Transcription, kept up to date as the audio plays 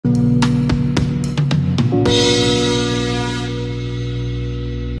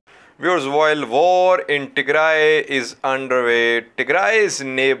Viewers, while war in Tigray is underway, Tigray's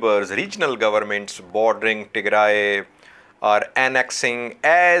neighbors, regional governments bordering Tigray, are annexing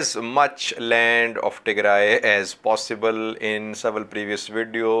as much land of Tigray as possible. In several previous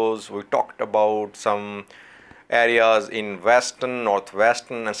videos, we talked about some areas in western,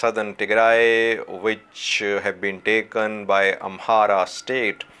 northwestern and southern Tigray which have been taken by Amhara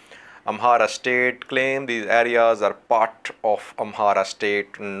state. Amhara state claim these areas are part of Amhara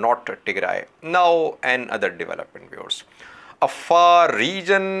state, not Tigray. Now another development, viewers. Afar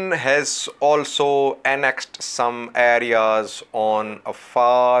region has also annexed some areas on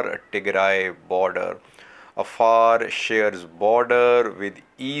Afar Tigray border. Afar shares border with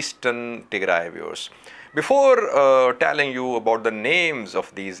eastern Tigray, viewers. Before telling you about the names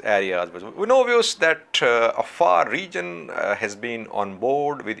of these areas, we know, viewers, that Afar region has been on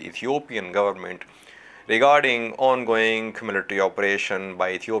board with Ethiopian government regarding ongoing military operation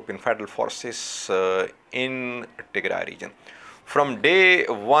by Ethiopian Federal Forces in Tigray region. From day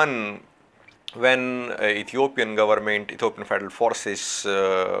one, when Ethiopian government, Ethiopian Federal Forces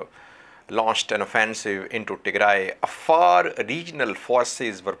launched an offensive into Tigray, Afar regional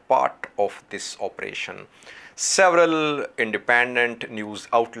forces were part of this operation. Several independent news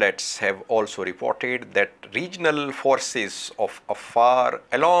outlets have also reported that regional forces of Afar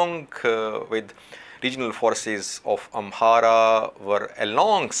along with regional forces of Amhara were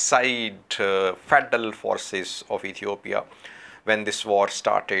alongside federal forces of Ethiopia when this war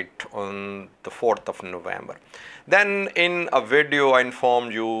started on the 4th of November. Then in a video I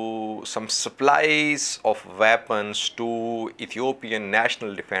informed you some supplies of weapons to Ethiopian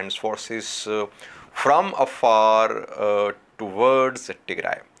National Defense Forces from Afar towards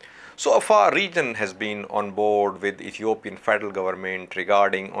Tigray. So Afar region has been on board with Ethiopian federal government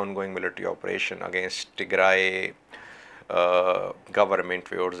regarding ongoing military operation against Tigray government,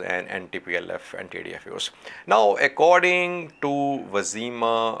 viewers, and TPLF and TDF, viewers. Now, according to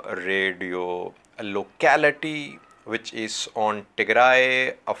WazemaRadio, a locality which is on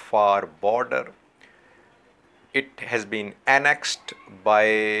Tigray-Afar border, it has been annexed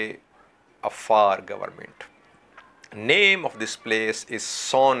by Afar government. Name of this place is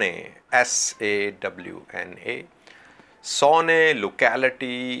Sawne, Sawne. Sawne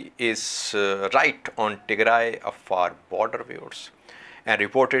locality is right on Tigray-Afar border, viewers. And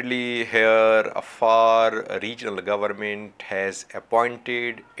reportedly here Afar regional government has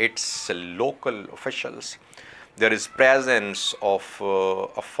appointed its local officials. There is presence of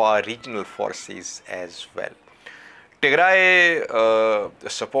Afar regional forces as well. Tigray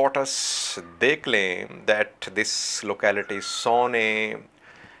supporters, they claim that this locality Sawne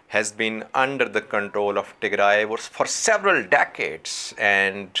has been under the control of Tigray for several decades,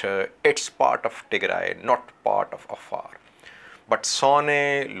 and it's part of Tigray, not part of Afar. But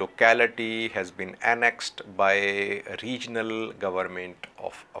Sawne locality has been annexed by regional government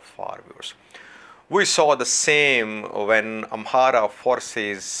of Afar, viewers. We saw the same when Amhara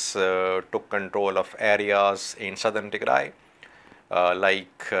forces took control of areas in southern Tigray,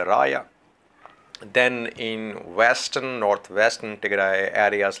 like Raya. Then in western, northwestern Tigray,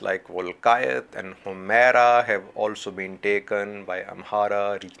 areas like Wolkait and Humera have also been taken by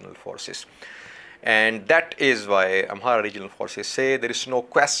Amhara regional forces. And that is why Amhara regional forces say there is no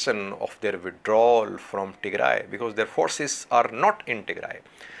question of their withdrawal from Tigray, because their forces are not in Tigray.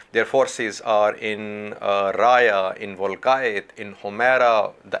 Their forces are in Raya, in Wolkait, in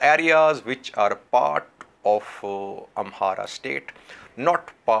Humera, the areas which are part of Amhara state,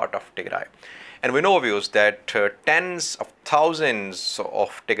 not part of Tigray. And we know, viewers, that tens of thousands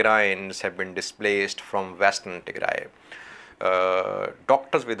of Tigrayans have been displaced from western Tigray.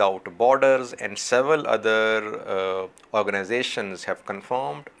 Doctors Without Borders and several other organizations have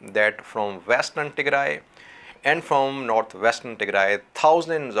confirmed that from western Tigray and from northwestern Tigray,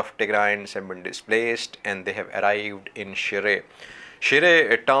 thousands of Tigrayans have been displaced and they have arrived in Shire.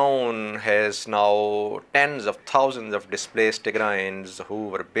 Shire, a town, has now tens of thousands of displaced Tigrayans who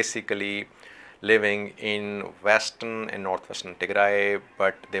were basically living in western and northwestern Tigray,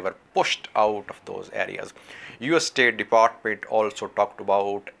 but they were pushed out of those areas. US State Department also talked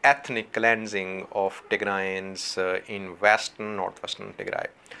about ethnic cleansing of Tigrayans in western, northwestern Tigray.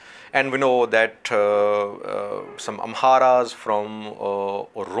 And we know that some Amharas from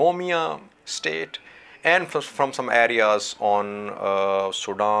Oromia state and from some areas on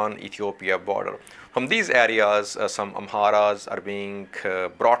Sudan-Ethiopia border. From these areas, some Amharas are being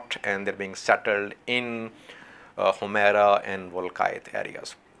brought and they're being settled in Humera and Wolkait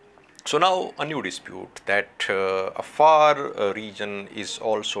areas. So now a new dispute that Afar region is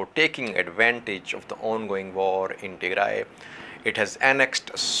also taking advantage of the ongoing war in Tigray. It has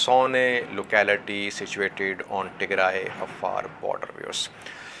annexed Sawne locality situated on Tigray-Afar border, viewers.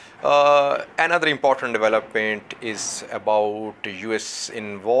 Another important development is about US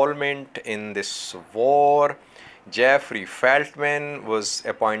involvement in this war. Jeffrey Feltman was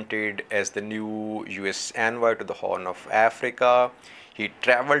appointed as the new US envoy to the Horn of Africa. He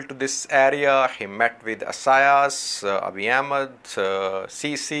traveled to this area. He met with Assayas, Abiy Ahmed,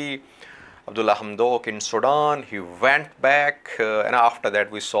 Sisi, Abdullah Hamdok in Sudan. He went back, and after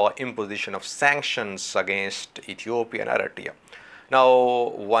that, we saw imposition of sanctions against Ethiopia and Eritrea.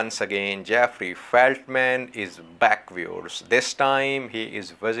 Now, once again, Jeffrey Feltman is back, viewers. This time, he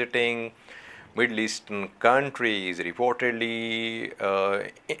is visiting Middle Eastern countries. Reportedly,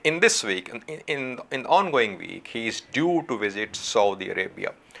 in this week, in the ongoing week, he is due to visit Saudi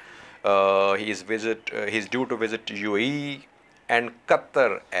Arabia. He is due to visit UAE and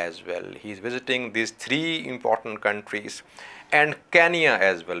Qatar as well. He is visiting these three important countries and Kenya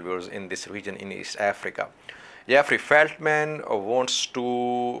as well, viewers, in this region in East Africa. Jeffrey Feltman wants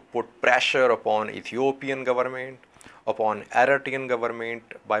to put pressure upon Ethiopian government, upon Eritrean government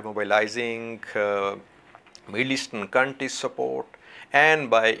by mobilizing Middle Eastern countries' support and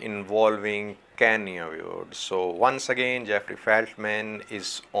by involving Kenya, viewers. So once again, Jeffrey Feltman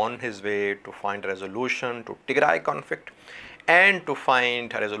is on his way to find a resolution to Tigray conflict and to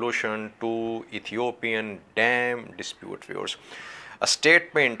find a resolution to Ethiopian dam dispute, viewers. A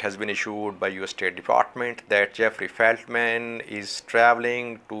statement has been issued by US State Department that Jeffrey Feltman is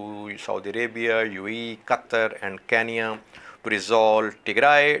traveling to Saudi Arabia, UAE, Qatar and Kenya to resolve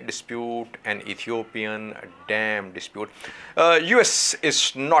Tigray dispute and Ethiopian dam dispute. US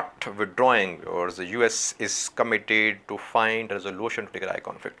is not withdrawing, or the US is committed to find a resolution to Tigray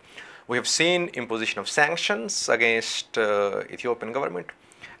conflict. We have seen imposition of sanctions against Ethiopian government,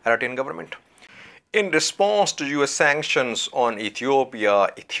 Eritrean government. In response to US sanctions on Ethiopia,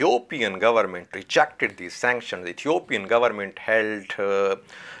 Ethiopian government rejected these sanctions. The Ethiopian government held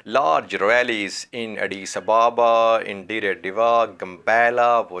large rallies in Addis Ababa, in Dire Dawa,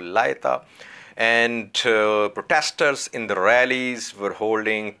 Gambela, Wolkait, and protesters in the rallies were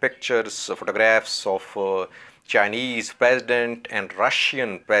holding pictures, photographs of Chinese president and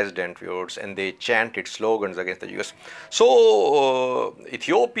Russian president, viewers, and they chanted slogans against the US. So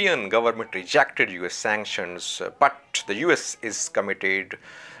Ethiopian government rejected US sanctions, but the US is committed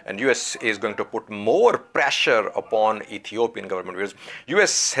and US is going to put more pressure upon Ethiopian government, because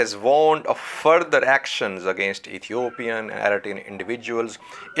US has warned of further actions against Ethiopian and Eritrean individuals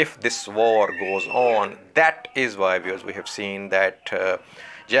if this war goes on. That is why, viewers, we have seen that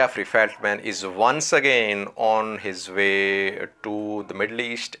Jeffrey Feltman is once again on his way to the Middle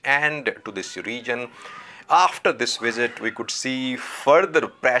East and to this region. After this visit, we could see further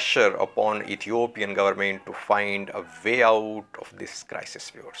pressure upon Ethiopian government to find a way out of this crisis,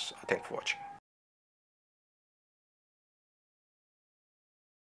 viewers. Thanks for watching.